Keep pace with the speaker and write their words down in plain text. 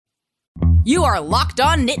You are Locked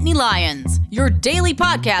On Nittany Lions, your daily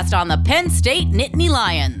podcast on the Penn State Nittany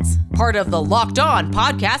Lions. Part of the Locked On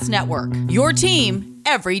Podcast Network, your team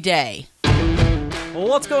every day. Well,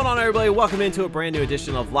 what's going on, everybody? Welcome into a brand new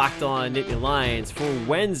edition of Locked On Nittany Lions for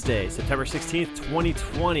Wednesday, September 16th,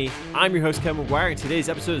 2020. I'm your host, Kevin McGuire, and today's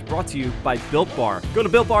episode is brought to you by Built Bar. Go to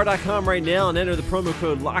BuiltBar.com right now and enter the promo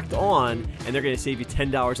code Locked On, and they're going to save you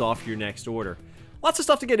 $10 off your next order. Lots of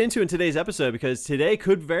stuff to get into in today's episode because today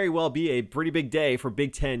could very well be a pretty big day for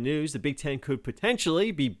Big Ten news. The Big Ten could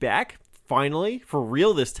potentially be back, finally, for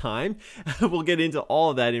real this time. We'll get into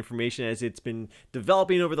all of that information as it's been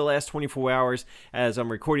developing over the last 24 hours. As I'm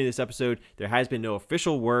recording this episode, there has been no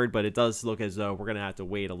official word, but it does look as though we're going to have to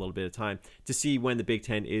wait a little bit of time to see when the Big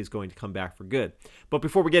Ten is going to come back for good. But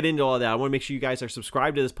before we get into all that, I want to make sure you guys are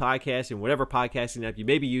subscribed to this podcast and whatever podcasting app you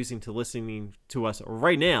may be using to listening to us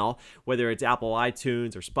right now, whether it's Apple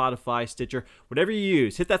iTunes or Spotify, Stitcher, whatever you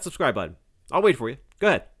use, hit that subscribe button. I'll wait for you. Go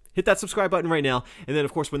ahead. Hit that subscribe button right now. And then,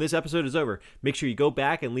 of course, when this episode is over, make sure you go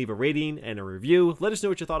back and leave a rating and a review. Let us know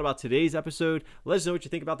what you thought about today's episode. Let us know what you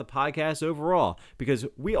think about the podcast overall, because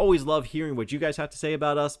we always love hearing what you guys have to say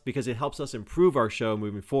about us because it helps us improve our show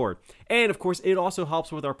moving forward. And, of course, it also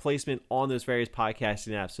helps with our placement on those various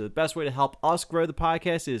podcasting apps. So the best way to help us grow the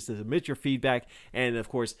podcast is to submit your feedback and, of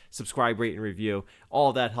course, subscribe, rate, and review. All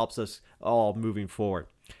of that helps us all moving forward.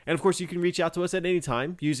 And of course, you can reach out to us at any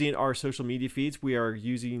time using our social media feeds. We are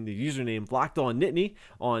using the username Locked On Nittany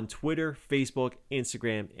on Twitter, Facebook,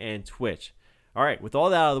 Instagram, and Twitch. All right, with all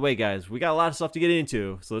that out of the way, guys, we got a lot of stuff to get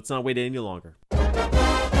into, so let's not wait any longer.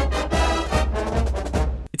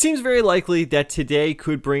 It seems very likely that today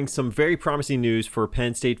could bring some very promising news for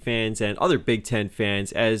Penn State fans and other Big Ten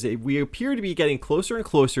fans as we appear to be getting closer and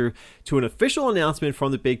closer to an official announcement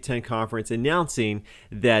from the Big Ten Conference announcing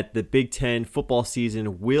that the Big Ten football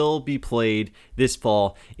season will be played this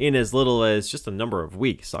fall in as little as just a number of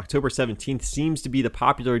weeks. October 17th seems to be the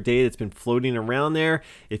popular day that's been floating around there.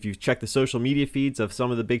 If you check the social media feeds of some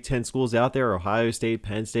of the Big Ten schools out there, Ohio State,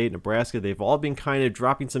 Penn State, Nebraska, they've all been kind of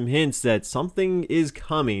dropping some hints that something is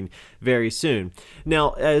coming very soon.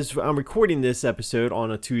 Now, as I'm recording this episode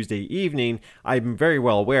on a Tuesday evening, I'm very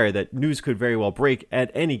well aware that news could very well break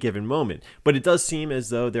at any given moment. But it does seem as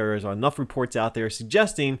though there is enough reports out there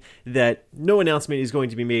suggesting that no announcement is going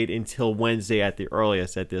to be made until Wednesday at the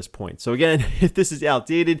earliest at this point. So again, if this is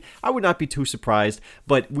outdated, I would not be too surprised.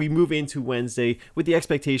 But we move into Wednesday with the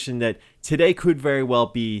expectation that today could very well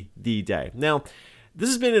be the day. Now, this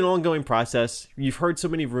has been an ongoing process. You've heard so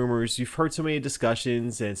many rumors, you've heard so many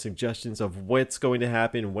discussions and suggestions of what's going to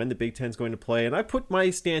happen, when the Big Ten is going to play, and I put my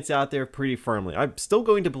stance out there pretty firmly. I'm still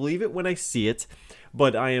going to believe it when I see it,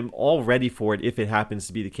 but I am all ready for it if it happens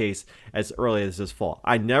to be the case as early as this fall.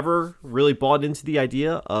 I never really bought into the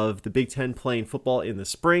idea of the Big Ten playing football in the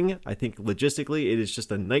spring. I think logistically it is just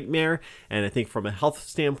a nightmare, and I think from a health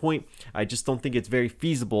standpoint, I just don't think it's very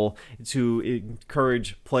feasible to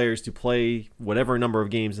encourage players to play whatever number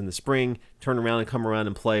of games in the spring, turn around and come around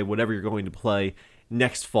and play whatever you're going to play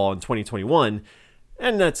next fall in 2021.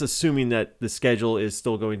 And that's assuming that the schedule is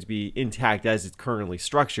still going to be intact as it's currently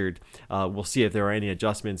structured. We'll see if there are any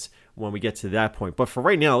adjustments when we get to that point. But for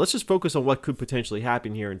right now, let's just focus on what could potentially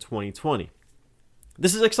happen here in 2020.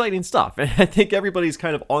 This is exciting stuff, and I think everybody's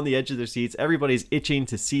kind of on the edge of their seats. Everybody's itching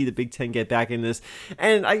to see the Big Ten get back in this,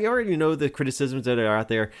 and I already know the criticisms that are out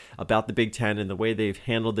there about the Big Ten and the way they've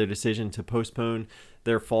handled their decision to postpone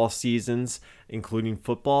their fall seasons, including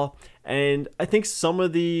football, and I think some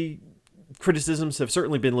of the criticisms have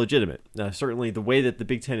certainly been legitimate. Certainly the way that the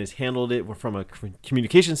Big Ten has handled it from a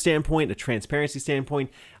communication standpoint, a transparency standpoint,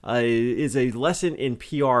 is a lesson in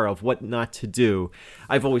PR of what not to do.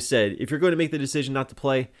 I've always said, if you're going to make the decision not to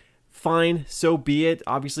play, fine, so be it.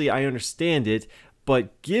 Obviously, I understand it,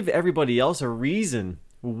 but give everybody else a reason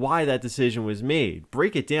why that decision was made.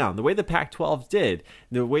 Break it down. The way the Pac-12 did,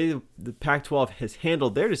 the way the Pac-12 has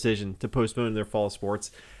handled their decision to postpone their fall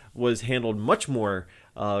sports was handled much more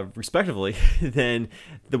respectively than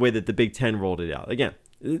the way that the Big Ten rolled it out. Again,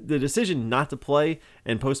 the decision not to play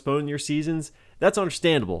and postpone your seasons, that's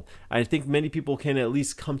understandable. I think many people can at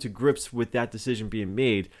least come to grips with that decision being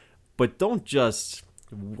made, but don't just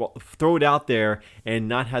throw it out there and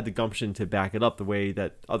not have the gumption to back it up the way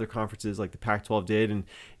that other conferences like the Pac-12 did, and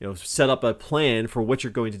set up a plan for what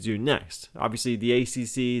you're going to do next. Obviously, the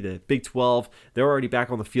ACC, the Big 12, they're already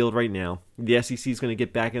back on the field right now. The SEC is going to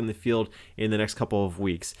get back in the field in the next couple of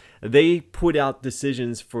weeks. They put out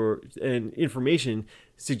decisions for and information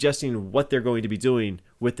suggesting what they're going to be doing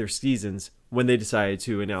with their seasons when they decided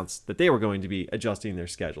to announce that they were going to be adjusting their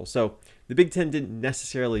schedule. So the Big Ten didn't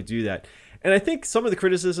necessarily do that. And I think some of the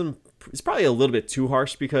criticism is probably a little bit too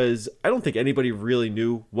harsh because I don't think anybody really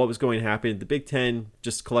knew what was going to happen. The Big Ten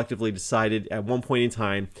just collectively decided at one point in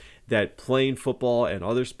time that playing football and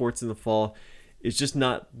other sports in the fall is just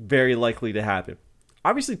not very likely to happen.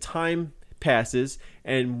 Obviously, time passes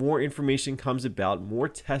and more information comes about, more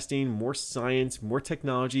testing, more science, more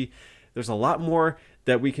technology. There's a lot more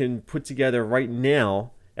that we can put together right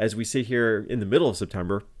now as we sit here in the middle of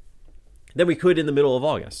September than we could in the middle of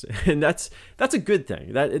August. And that's a good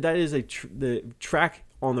thing. That is the track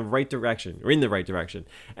on the right direction, or in the right direction.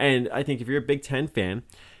 And I think if you're a Big Ten fan,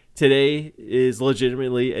 today is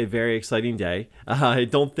legitimately a very exciting day. I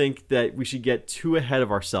don't think that we should get too ahead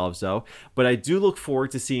of ourselves, though. But I do look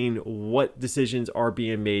forward to seeing what decisions are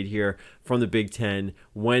being made here from the Big Ten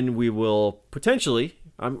when we will potentially,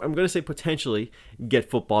 I'm going to say potentially, get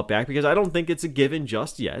football back, because I don't think it's a given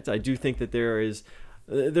just yet. I do think that there's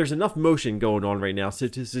enough motion going on right now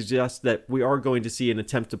to suggest that we are going to see an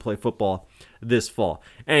attempt to play football this fall.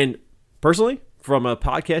 And personally, from a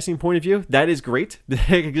podcasting point of view, that is great.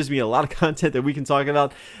 It gives me a lot of content that we can talk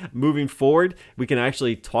about moving forward. We can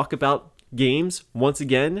actually talk about games once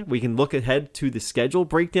again. We can look ahead to the schedule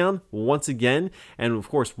breakdown once again. And of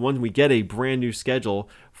course, when we get a brand new schedule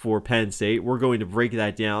for Penn State, we're going to break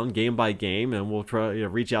that down game by game, and we'll try to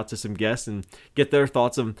reach out to some guests and get their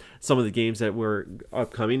thoughts on some of the games that were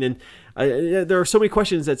upcoming. And there are so many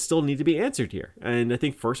questions that still need to be answered here. And I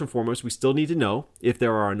think first and foremost, we still need to know if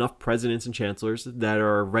there are enough presidents and chancellors that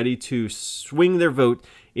are ready to swing their vote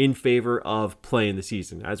in favor of playing the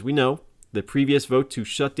season. As we know, the previous vote to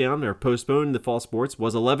shut down or postpone the fall sports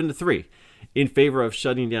was 11-3 in favor of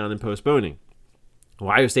shutting down and postponing.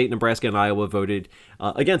 Ohio State, Nebraska, and Iowa voted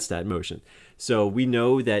against that motion. So we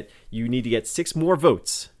know that you need to get 6 more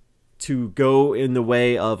votes to go in the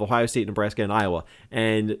way of Ohio State, Nebraska, and Iowa.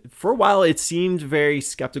 And for a while, it seemed very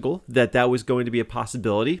skeptical that that was going to be a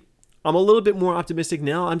possibility. I'm a little bit more optimistic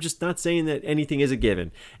now. I'm just not saying that anything is a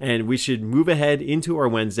given. And we should move ahead into our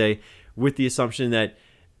Wednesday with the assumption that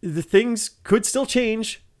the things could still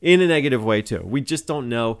change in a negative way too. We just don't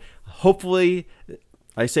know. Hopefully,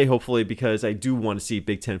 I say hopefully because I do want to see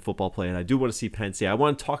Big Ten football play, and I do want to see Penn State. I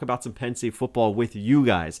want to talk about some Penn State football with you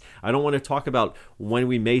guys. I don't want to talk about when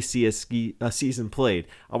we may see a season played.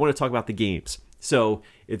 I want to talk about the games. So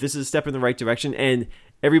if this is a step in the right direction and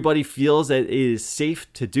everybody feels that it is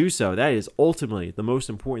safe to do so, that is ultimately the most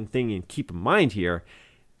important thing and keep in mind here.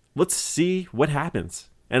 Let's see what happens.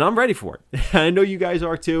 And I'm ready for it. I know you guys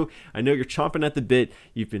are too. I know you're chomping at the bit.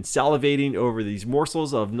 You've been salivating over these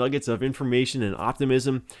morsels of nuggets of information and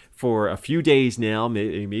optimism for a few days now,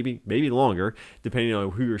 maybe longer, depending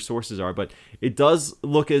on who your sources are. But it does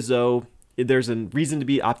look as though there's a reason to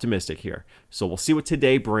be optimistic here. So we'll see what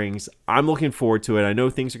today brings. I'm looking forward to it. I know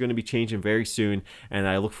things are going to be changing very soon, and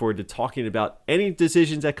I look forward to talking about any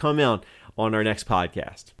decisions that come out on our next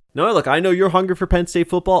podcast. No, look, I know you're hungry for Penn State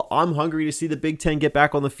football. I'm hungry to see the Big Ten get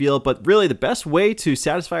back on the field, but really the best way to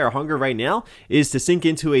satisfy our hunger right now is to sink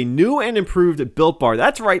into a new and improved Built Bar.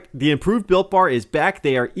 That's right, the improved Built Bar is back.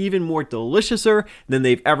 They are even more deliciouser than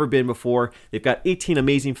they've ever been before. They've got 18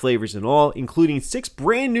 amazing flavors in all, including 6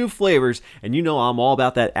 brand new flavors, and you know I'm all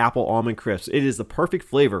about that apple almond crisp. It is the perfect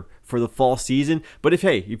flavor for the fall season. But if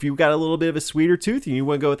you've got a little bit of a sweeter tooth and you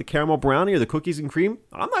want to go with the caramel brownie or the cookies and cream,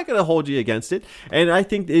 I'm not going to hold you against it. And I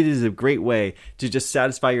think it is a great way to just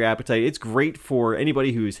satisfy your appetite. It's great for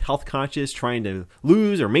anybody who's health conscious, trying to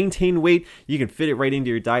lose or maintain weight. You can fit it right into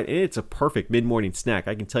your diet, and it's a perfect mid-morning snack.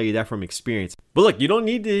 I can tell you that from experience. But look, you don't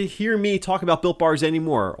need to hear me talk about Built Bars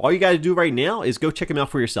anymore. All you got to do right now is go check them out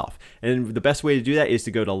for yourself. And the best way to do that is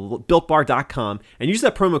to go to BuiltBar.com and use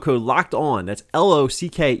that promo code LOCKEDON. That's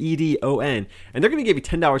LOCKEDON. And they're going to give you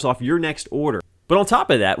 $10 off your next order. But on top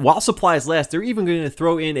of that, while supplies last, they're even going to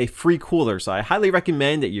throw in a free cooler. So I highly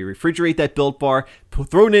recommend that you refrigerate that Built Bar,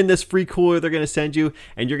 throw it in this free cooler they're going to send you,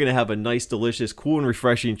 and you're going to have a nice, delicious, cool, and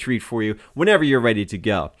refreshing treat for you whenever you're ready to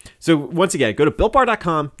go. So once again, go to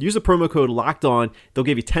BuiltBar.com, use the promo code LOCKEDON. They'll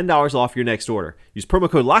give you $10 off your next order. Use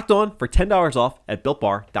promo code LOCKEDON for $10 off at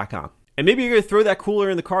BuiltBar.com. And maybe you're going to throw that cooler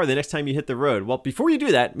in the car the next time you hit the road. Well, before you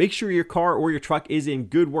do that, make sure your car or your truck is in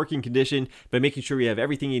good working condition by making sure you have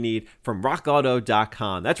everything you need from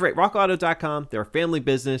RockAuto.com. That's right, RockAuto.com. They're a family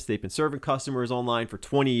business. They've been serving customers online for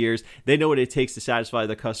 20 years. They know what it takes to satisfy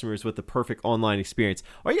their customers with the perfect online experience.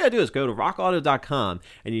 All you got to do is go to RockAuto.com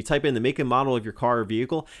and you type in the make and model of your car or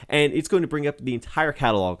vehicle, and it's going to bring up the entire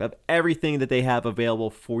catalog of everything that they have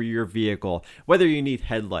available for your vehicle. Whether you need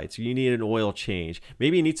headlights, or you need an oil change,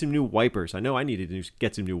 maybe you need some new wipers. I know I needed to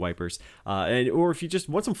get some new wipers. Or if you just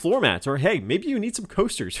want some floor mats, or hey, maybe you need some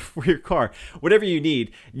coasters for your car. Whatever you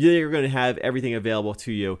need, they're going to have everything available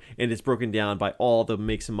to you, and it's broken down by all the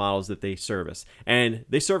makes and models that they service. And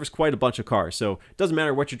they service quite a bunch of cars, so it doesn't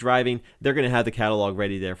matter what you're driving, they're going to have the catalog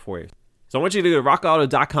ready there for you. So I want you to go to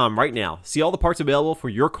rockauto.com right now, see all the parts available for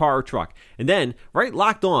your car or truck, and then write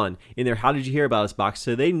Locked On in their How Did You Hear About Us box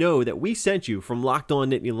so they know that we sent you from Locked On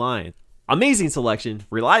Nittany Lions. Amazing selection,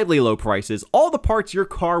 reliably low prices, all the parts your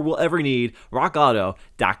car will ever need,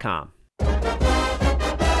 rockauto.com.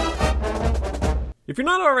 If you're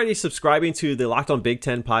not already subscribing to the Locked On Big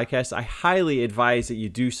Ten podcast, I highly advise that you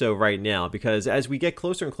do so right now, because as we get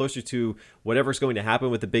closer and closer to whatever's going to happen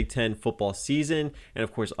with the Big Ten football season, and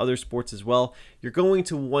of course other sports as well, you're going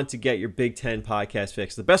to want to get your Big Ten podcast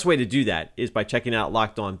fix. The best way to do that is by checking out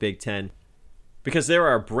Locked On Big Ten, because there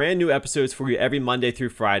are brand new episodes for you every Monday through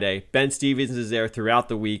Friday. Ben Stevens is there throughout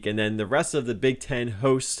the week, and then the rest of the Big Ten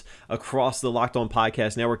hosts across the Locked On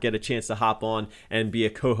Podcast Network get a chance to hop on and be a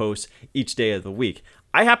co-host each day of the week.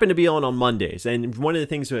 I happen to be on Mondays, and one of the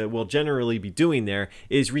things that we'll generally be doing there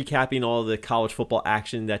is recapping all the college football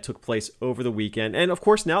action that took place over the weekend. And of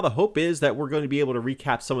course, now the hope is that we're going to be able to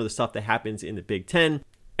recap some of the stuff that happens in the Big Ten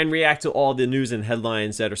and react to all the news and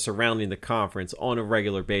headlines that are surrounding the conference on a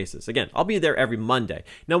regular basis. Again, I'll be there every Monday.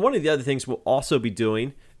 Now, one of the other things we'll also be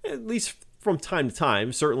doing, at least from time to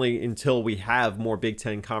time, certainly until we have more Big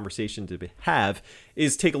Ten conversation to have,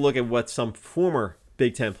 is take a look at what some former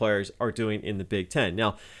Big Ten players are doing in the Big Ten.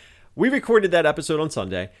 Now, we recorded that episode on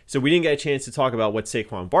Sunday, so we didn't get a chance to talk about what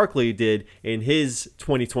Saquon Barkley did in his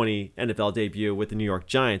 2020 NFL debut with the New York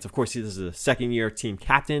Giants. Of course, he is a second-year team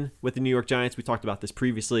captain with the New York Giants. We talked about this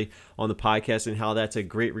previously on the podcast and how that's a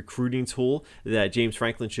great recruiting tool that James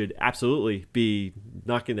Franklin should absolutely be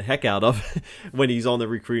knocking the heck out of when he's on the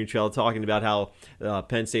recruiting trail, talking about how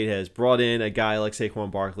Penn State has brought in a guy like Saquon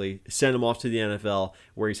Barkley, sent him off to the NFL,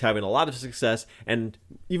 where he's having a lot of success, and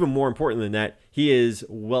even more important than that, he is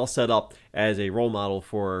well set up as a role model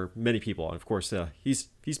for many people. And of course, he's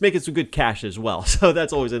making some good cash as well. So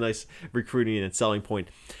that's always a nice recruiting and selling point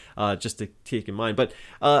just to take in mind. But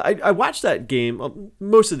I watched that game,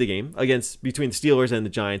 most of the game, between the Steelers and the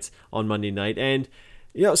Giants on Monday night. And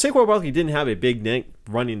Saquon Barkley didn't have a big night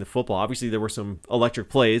running the football. Obviously, there were some electric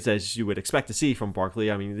plays, as you would expect to see from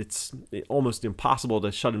Barkley. I mean, it's almost impossible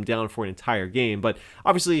to shut him down for an entire game. But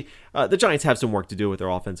obviously, the Giants have some work to do with their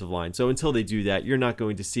offensive line. So until they do that, you're not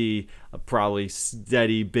going to see probably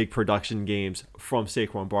steady, big production games from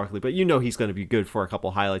Saquon Barkley. But he's going to be good for a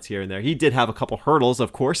couple highlights here and there. He did have a couple hurdles,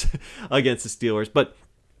 of course, against the Steelers. But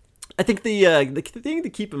I think the thing to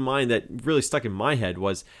keep in mind that really stuck in my head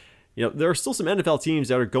was, there are still some NFL teams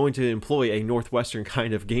that are going to employ a Northwestern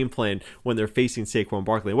kind of game plan when they're facing Saquon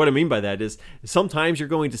Barkley. And what I mean by that is sometimes you're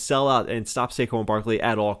going to sell out and stop Saquon Barkley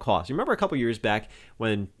at all costs. You remember a couple years back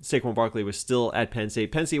when Saquon Barkley was still at Penn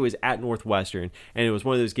State? Penn State was at Northwestern, and it was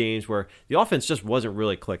one of those games where the offense just wasn't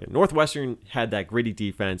really clicking. Northwestern had that gritty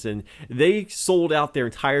defense, and they sold out their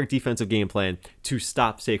entire defensive game plan to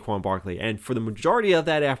stop Saquon Barkley. And for the majority of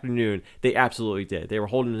that afternoon, they absolutely did. They were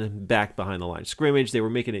holding him back behind the line of scrimmage. They were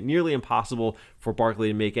making it nearly impossible for Barkley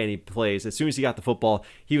to make any plays. As soon as he got the football,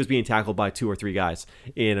 he was being tackled by 2 or 3 guys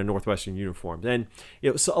in a Northwestern uniform. And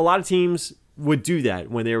so a lot of teams would do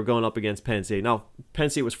that when they were going up against Penn State. Now,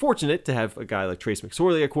 Penn State was fortunate to have a guy like Trace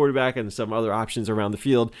McSorley at quarterback and some other options around the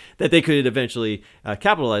field that they could eventually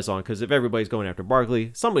capitalize on, because if everybody's going after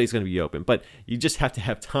Barkley, somebody's going to be open. But you just have to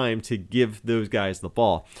have time to give those guys the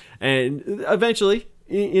ball. And eventually,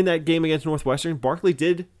 in that game against Northwestern, Barkley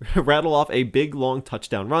did rattle off a big, long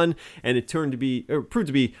touchdown run, and it proved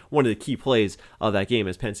to be one of the key plays of that game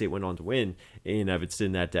as Penn State went on to win in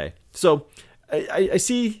Evanston that day. So I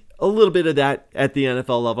see a little bit of that at the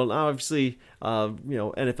NFL level. Now, obviously,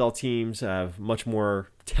 NFL teams have much more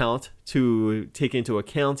talent to take into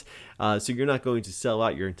account, so you're not going to sell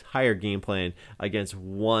out your entire game plan against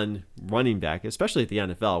one running back, especially at the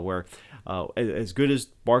NFL, where as good as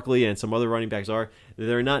Barkley and some other running backs are,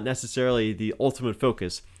 they're not necessarily the ultimate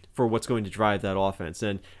focus for what's going to drive that offense.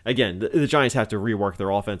 And again, the Giants have to rework their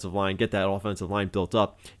offensive line, get that offensive line built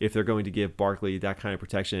up if they're going to give Barkley that kind of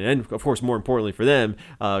protection. And of course, more importantly for them,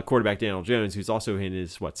 quarterback Daniel Jones, who's also in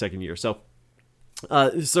his second year. So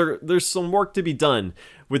there's some work to be done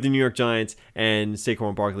with the New York Giants and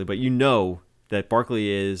Saquon Barkley, but that Barkley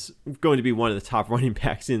is going to be one of the top running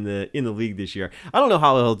backs in the league this year. I don't know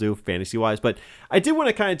how he'll do fantasy-wise, but I did want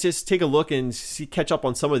to kind of just take a look and catch up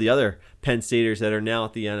on some of the other Penn Staters that are now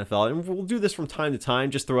at the NFL. And we'll do this from time to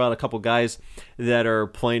time, just throw out a couple guys that are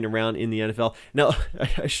playing around in the NFL. Now,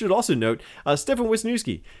 I should also note, Stefan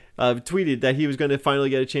Wisniewski tweeted that he was going to finally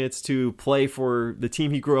get a chance to play for the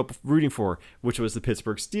team he grew up rooting for, which was the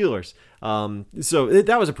Pittsburgh Steelers. So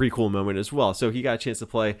that was a pretty cool moment as well. So he got a chance to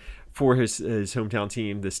play for his hometown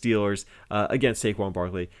team, the Steelers, against Saquon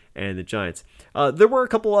Barkley and the Giants. There were a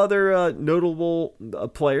couple other notable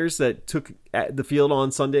players that took the field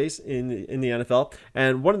on Sundays in the NFL,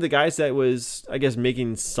 and one of the guys that was, I guess,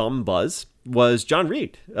 making some buzz was John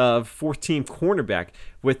Reid, fourth-team cornerback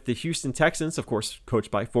with the Houston Texans, of course,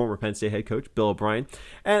 coached by former Penn State head coach Bill O'Brien.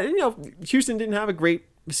 And, Houston didn't have a great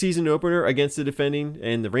season opener against the defending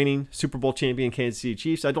and the reigning Super Bowl champion Kansas City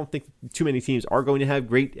Chiefs. I don't think too many teams are going to have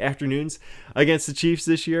great afternoons against the Chiefs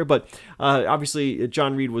this year, but obviously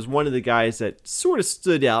John Reid was one of the guys that sort of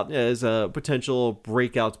stood out as a potential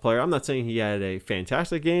breakout player. I'm not saying he had a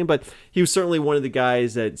fantastic game, but he was certainly one of the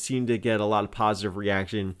guys that seemed to get a lot of positive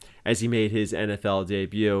reaction as he made his NFL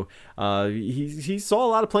debut. He saw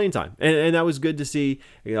a lot of playing time, and that was good to see.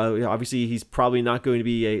 Obviously, he's probably not going to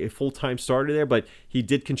be a full-time starter there, but he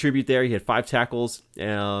did contribute there. He had 5 tackles.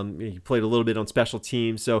 He played a little bit on special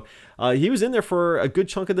teams. So he was in there for a good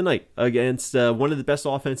chunk of the night against one of the best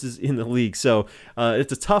offenses in the league. So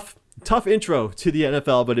it's a tough intro to the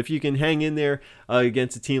NFL, but if you can hang in there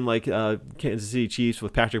against a team like Kansas City Chiefs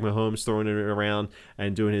with Patrick Mahomes throwing it around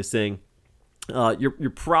and doing his thing,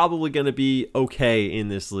 you're probably going to be okay in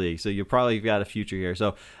this league. So you probably got a future here.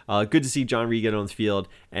 So good to see John Reid get on the field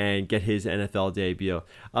and get his NFL debut.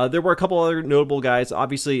 There were a couple other notable guys.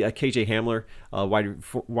 Obviously, KJ Hamler,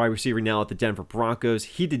 wide receiver now at the Denver Broncos.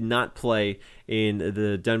 He did not play in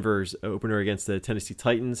the Denver's opener against the Tennessee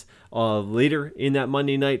Titans. Later in that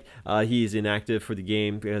Monday night, he is inactive for the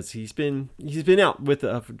game because he's been out with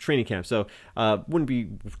training camp. So wouldn't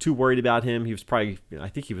be too worried about him. He was probably, I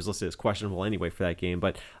think he was listed as questionable anyway for that game,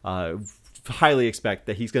 but highly expect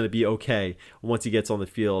that he's going to be okay once he gets on the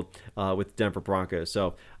field with the Denver Broncos.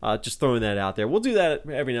 So just throwing that out there. We'll do that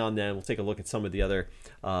every now and then. We'll take a look at some of the other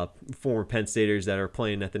former Penn Staters that are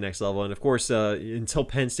playing at the next level. And of course, until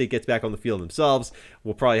Penn State gets back on the field themselves,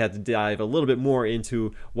 we'll probably have to dive a little bit more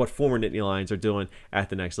into what former Nittany Lions are doing at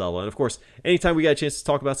the next level. And of course, anytime we got a chance to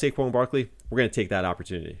talk about Saquon Barkley, we're going to take that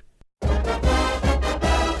opportunity.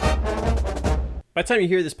 By the time you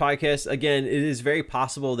hear this podcast, again, it is very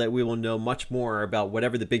possible that we will know much more about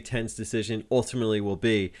whatever the Big Ten's decision ultimately will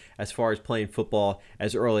be as far as playing football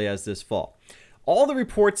as early as this fall. All the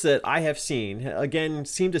reports that I have seen, again,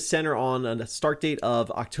 seem to center on a start date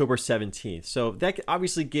of October 17th. So that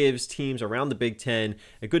obviously gives teams around the Big Ten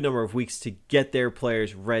a good number of weeks to get their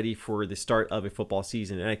players ready for the start of a football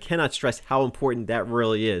season. And I cannot stress how important that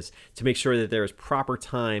really is to make sure that there is proper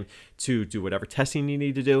time to do whatever testing you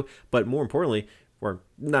need to do. But more importantly, or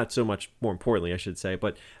not so much more importantly, I should say,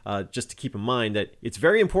 but just to keep in mind that it's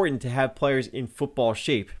very important to have players in football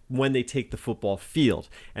shape when they take the football field.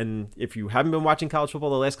 And if you haven't been watching college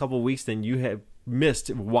football the last couple of weeks, then you have missed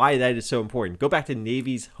why that is so important. Go back to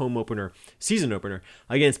Navy's season opener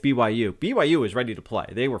against BYU. BYU was ready to play.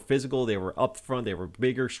 They were physical, they were up front, they were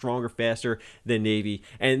bigger, stronger, faster than Navy.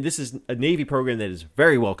 And this is a Navy program that is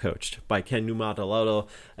very well coached by Ken Niumatalolo,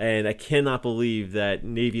 and I cannot believe that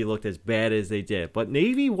Navy looked as bad as they did. But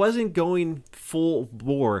Navy wasn't going full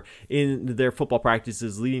bore in their football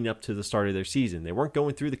practices leading up to the start of their season. They weren't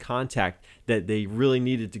going through the contact that they really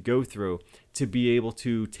needed to go through to be able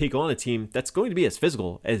to take on a team that's going to be as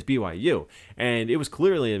physical as BYU. And it was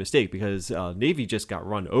clearly a mistake because Navy just got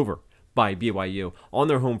run over by BYU on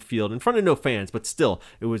their home field in front of no fans, but still,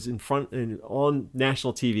 it was in front and on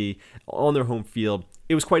national TV on their home field.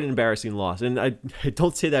 It was quite an embarrassing loss, and I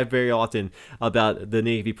don't say that very often about the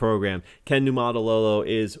Navy program. Ken Niumatalolo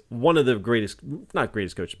is one of the greatest, not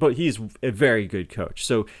greatest coach, but he's a very good coach.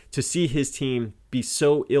 So to see his team be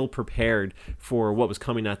so ill-prepared for what was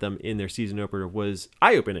coming at them in their season opener was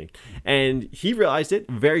eye-opening. And he realized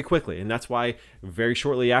it very quickly, and that's why very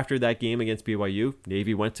shortly after that game against BYU,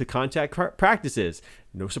 Navy went to contact practices.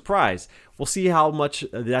 No surprise. We'll see how much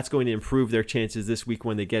that's going to improve their chances this week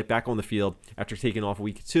when they get back on the field after taking off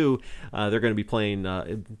week 2. They're going to be playing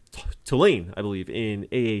Tulane, I believe, in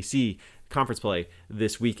AAC conference play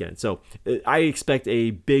this weekend. So I expect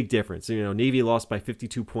a big difference. Navy lost by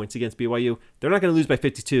 52 points against BYU. They're not going to lose by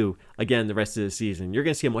 52 again the rest of the season. You're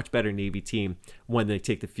going to see a much better Navy team when they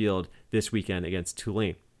take the field this weekend against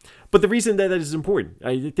Tulane. But the reason that is important,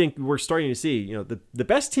 I think we're starting to see, the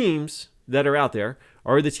best teams that are out there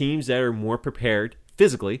are the teams that are more prepared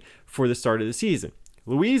physically for the start of the season.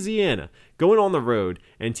 Louisiana, going on the road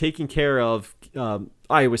and taking care of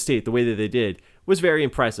Iowa State the way that they did was very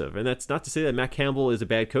impressive. And that's not to say that Matt Campbell is a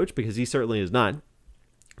bad coach, because he certainly is not.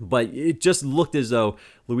 But it just looked as though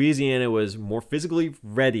Louisiana was more physically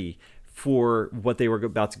ready for what they were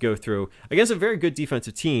about to go through against a very good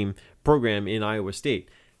defensive team program in Iowa State.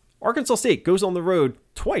 Arkansas State goes on the road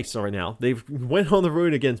twice right now. They've went on the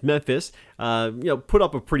road against Memphis, put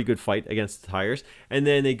up a pretty good fight against the Tigers, and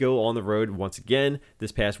then they go on the road once again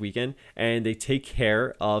this past weekend, and they take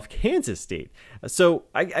care of Kansas State. So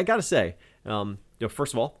I gotta say,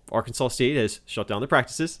 first of all, Arkansas State has shut down their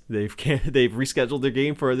practices. They've rescheduled their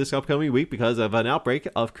game for this upcoming week because of an outbreak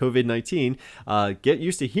of COVID-19. Get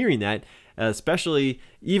used to hearing that. Especially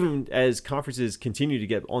even as conferences continue to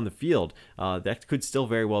get on the field, that could still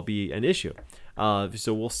very well be an issue.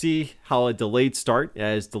 So we'll see how a delayed start,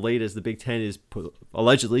 as delayed as the Big Ten is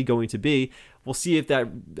allegedly going to be, we'll see if that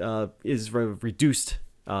is a reduced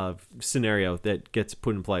scenario that gets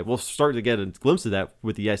put in play. We'll start to get a glimpse of that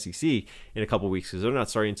with the SEC in a couple of weeks, because they're not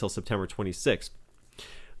starting until September 26th.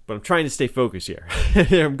 But I'm trying to stay focused here.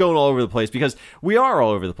 I'm going all over the place because we are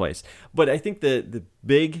all over the place. But I think the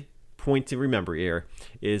big point to remember here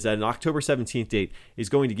is that an October 17th date is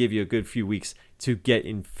going to give you a good few weeks to get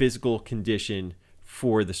in physical condition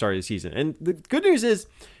for the start of the season. And the good news is,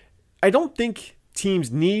 I don't think teams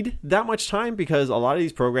need that much time, because a lot of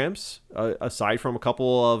these programs, aside from a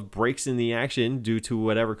couple of breaks in the action due to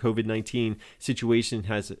whatever COVID-19 situation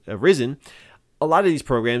has arisen, a lot of these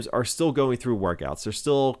programs are still going through workouts. They're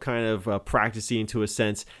still kind of practicing to a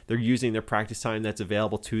sense. They're using their practice time that's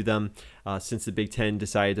available to them since the Big Ten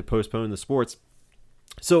decided to postpone the sports.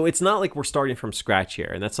 So it's not like we're starting from scratch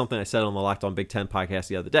here. And that's something I said on the Locked On Big Ten podcast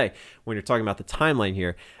the other day when you're talking about the timeline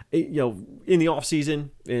here. In the off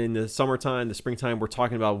season, in the summertime, the springtime, we're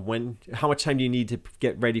talking about how much time do you need to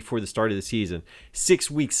get ready for the start of the season.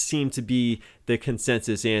 6 weeks seem to be the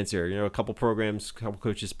consensus answer. A couple programs, a couple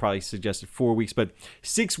coaches probably suggested 4 weeks, but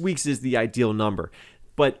 6 weeks is the ideal number.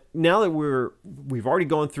 But now that we've already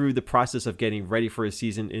gone through the process of getting ready for a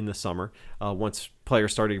season in the summer, once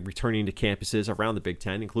players started returning to campuses around the Big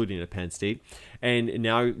Ten, including at Penn State, and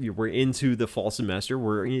now we're into the fall semester,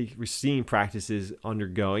 we're seeing practices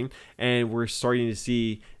undergoing, and we're starting to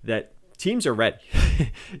see that teams are ready.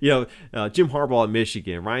 Jim Harbaugh at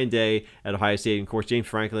Michigan, Ryan Day at Ohio State, and of course James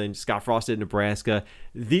Franklin, Scott Frost at Nebraska.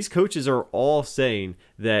 These coaches are all saying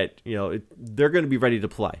that they're going to be ready to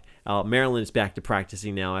play. Maryland is back to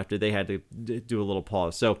practicing now after they had to do a little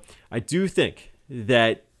pause. So I do think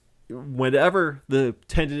that whenever the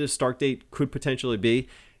tentative start date could potentially be,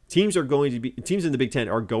 teams in the Big Ten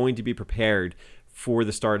are going to be prepared for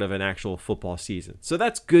the start of an actual football season. So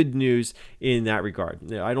that's good news in that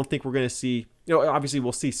regard. I don't think we're going to see, obviously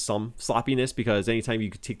we'll see some sloppiness, because anytime you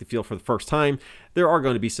could take the field for the first time, there are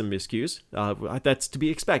going to be some miscues. That's to be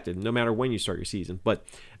expected no matter when you start your season. But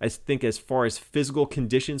I think as far as physical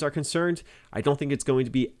conditions are concerned, I don't think it's going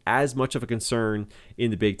to be as much of a concern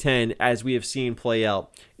in the Big Ten as we have seen play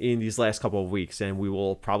out in these last couple of weeks. And we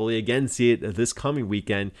will probably again see it this coming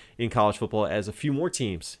weekend in college football as a few more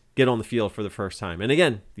teams get on the field for the first time. And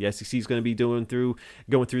again, the SEC is going to be going through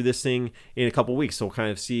this thing in a couple of weeks. So we'll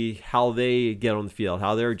kind of see how they get on the field,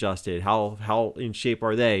 how they're adjusted, how in shape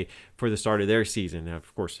are they for the start of their season. Now,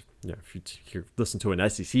 of course, if you listen to an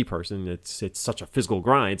SEC person, it's such a physical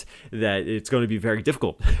grind that it's going to be very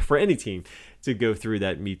difficult for any team to go through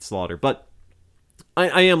that meat slaughter. But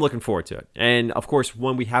I am looking forward to it. And of course,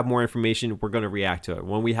 when we have more information, we're going to react to it.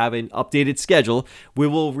 When we have an updated schedule, we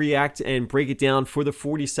will react and break it down for the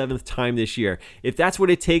 47th time this year. If that's what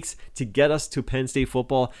it takes to get us to Penn State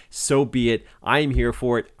football, so be it. I am here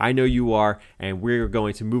for it. I know you are. And we're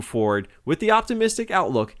going to move forward with the optimistic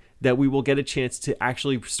outlook that we will get a chance to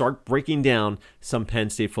actually start breaking down some Penn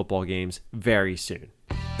State football games very soon.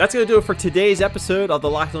 That's going to do it for today's episode of the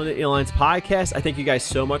Locked On Nittany Lions podcast. I thank you guys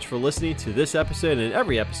so much for listening to this episode and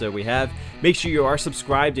every episode we have. Make sure you are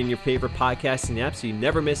subscribed in your favorite podcasting app so you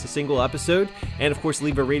never miss a single episode. And of course,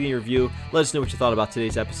 leave a rating and review. Let us know what you thought about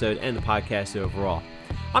today's episode and the podcast overall.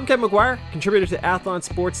 I'm Kevin McGuire, contributor to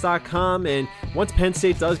athlonsports.com, and once Penn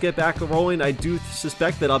State does get back rolling, I do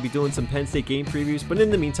suspect that I'll be doing some Penn State game previews, but in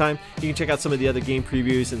the meantime, you can check out some of the other game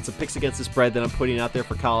previews and some picks against the spread that I'm putting out there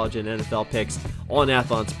for college and NFL picks on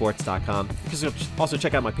athlonsports.com. You can also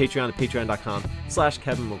check out my Patreon at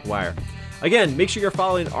patreon.com/Kevin McGuire. Again, make sure you're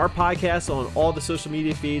following our podcast on all the social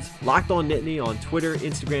media feeds, Locked On Nittany on Twitter,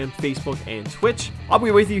 Instagram, Facebook, and Twitch. I'll be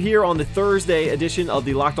with you here on the Thursday edition of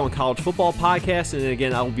the Locked On College Football podcast, and then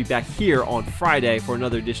again, I will be back here on Friday for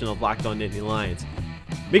another edition of Locked On Nittany Lions.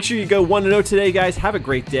 Make sure you go 1-0 today, guys. Have a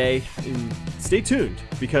great day. And stay tuned,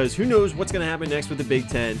 because who knows what's going to happen next with the Big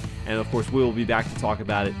Ten. And, of course, we will be back to talk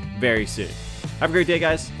about it very soon. Have a great day,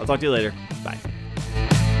 guys. I'll talk to you later. Bye.